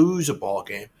they lose a ball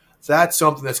game, that's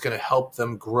something that's going to help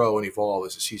them grow and evolve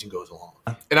as the season goes along.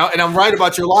 And I'm right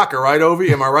about your locker, right, Ovi?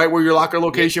 Am I right where your locker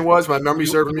location was? My memory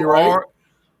serving me right?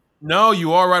 No,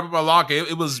 you are right with my locker.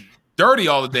 It was dirty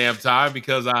all the damn time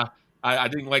because I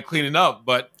didn't like cleaning up,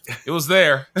 but it was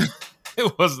there.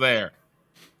 It was there.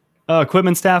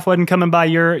 Equipment staff wasn't coming by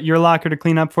your locker to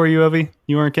clean up for you, Ovi?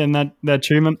 You weren't getting that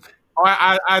treatment? Oh,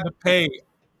 I had to pay.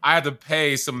 I had to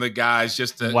pay some of the guys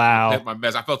just to hit my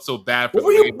mess. I felt so bad. What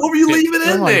were you leaving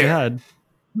in there? God.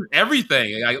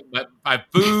 Everything. My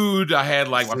food. I had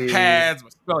my pads, my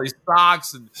smelly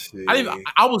socks, and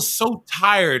I was so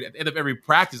tired at the end of every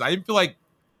practice. I didn't feel like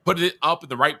putting it up in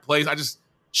the right place. I just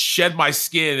shed my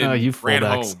skin and ran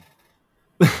home.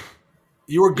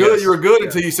 You were good. Yes. You were good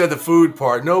until you said the food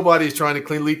part. Nobody's trying to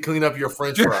clean up your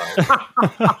French fries.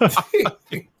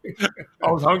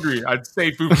 I was hungry. I'd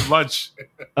save food for lunch.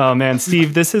 Oh man,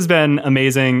 Steve, this has been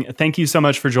amazing. Thank you so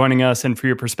much for joining us and for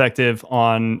your perspective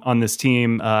on this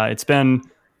team. It's been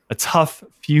a tough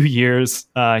few years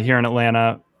here in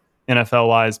Atlanta, NFL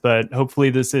wise, but hopefully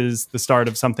this is the start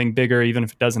of something bigger. Even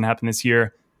if it doesn't happen this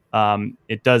year,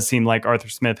 it does seem like Arthur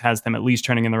Smith has them at least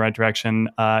trending in the right direction.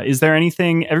 Is there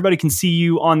anything everybody can see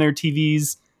you on their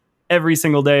TVs every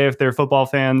single day if they're football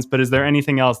fans, but is there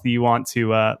anything else that you want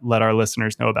to let our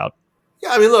listeners know about?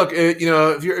 Yeah, I mean, look, if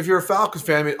you're a Falcons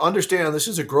fan, I mean, understand this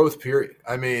is a growth period.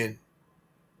 I mean,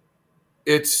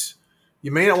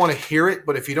 you may not want to hear it,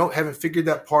 but if you haven't figured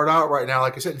that part out right now,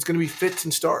 like I said, it's going to be fits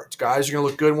and starts. Guys are going to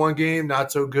look good one game,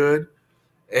 not so good.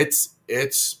 It's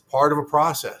part of a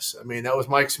process. I mean, that was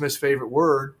Mike Smith's favorite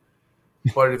word,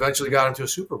 but it eventually got him to a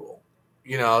Super Bowl.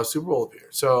 A Super Bowl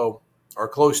appearance, or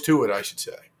close to it, I should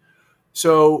say.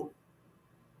 So,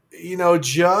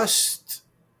 just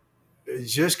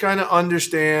kind of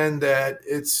understand that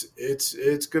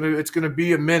it's gonna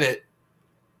be a minute.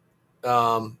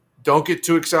 Don't get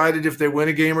too excited if they win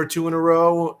a game or two in a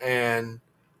row, and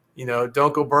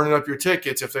don't go burning up your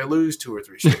tickets if they lose 2 or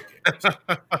 3 straight games.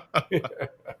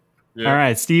 Yeah. All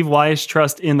right, Steve Weiss,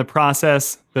 trust in the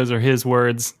process. Those are his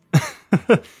words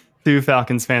to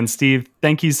Falcons fans. Steve,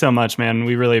 thank you so much, man.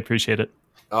 We really appreciate it.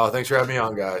 Oh, thanks for having me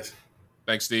on, guys.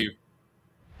 Thanks, Steve.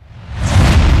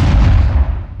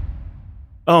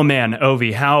 Oh, man,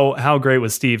 Ovi, how great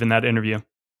was Steve in that interview?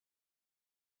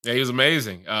 Yeah, he was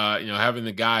amazing. Having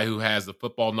the guy who has the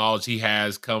football knowledge he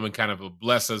has come and kind of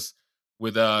bless us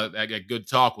with that good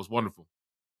talk was wonderful.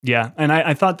 Yeah, and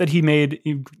I thought that he made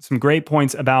some great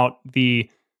points about the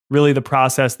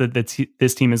process that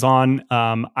this team is on.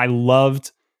 I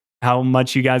loved how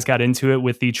much you guys got into it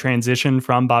with the transition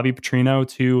from Bobby Petrino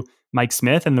to Mike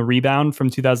Smith and the rebound from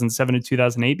 2007 to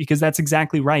 2008, because that's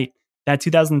exactly right. That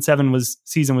 2007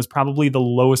 season was probably the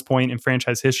lowest point in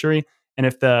franchise history, and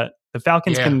if the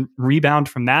Falcons can rebound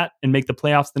from that and make the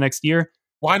playoffs the next year,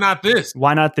 why not this?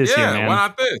 Why not this year, man? Why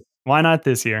not this? Why not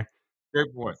this year?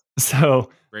 Great point. So,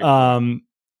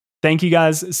 thank you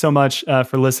guys so much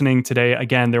for listening today.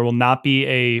 Again, there will not be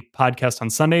a podcast on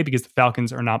Sunday because the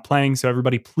Falcons are not playing. So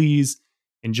everybody, please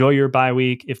enjoy your bye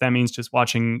week. If that means just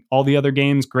watching all the other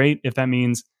games, great. If that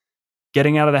means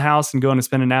getting out of the house and going to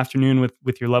spend an afternoon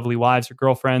with your lovely wives or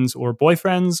girlfriends or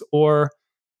boyfriends or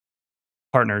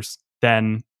partners,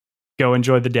 then go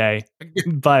enjoy the day.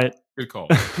 But good call.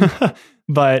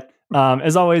 But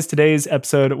as always, today's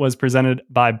episode was presented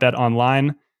by Bet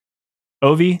Online.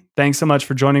 Ovi, thanks so much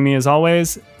for joining me as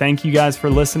always. Thank you guys for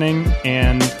listening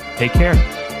and take care.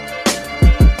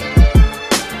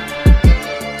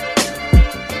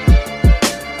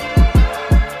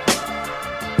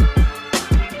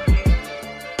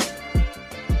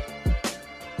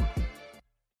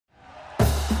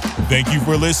 Thank you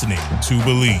for listening to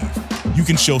Believe. You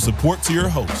can show support to your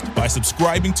host by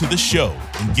subscribing to the show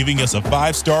and giving us a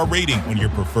 5-star rating on your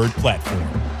preferred platform.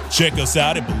 Check us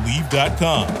out at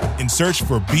Believe.com and search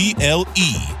for BLEAV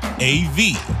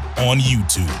on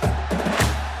YouTube.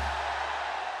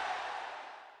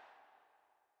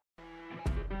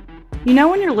 You know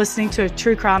when you're listening to a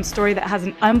true crime story that has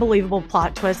an unbelievable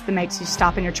plot twist that makes you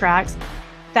stop in your tracks?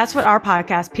 That's what our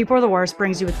podcast, People Are the Worst,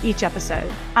 brings you with each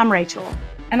episode. I'm Rachel.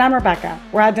 And I'm Rebecca.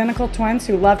 We're identical twins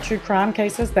who love true crime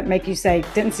cases that make you say,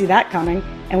 didn't see that coming,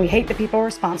 and we hate the people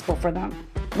responsible for them.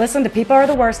 Listen to People Are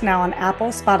the Worst now on Apple,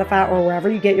 Spotify, or wherever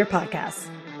you get your podcasts.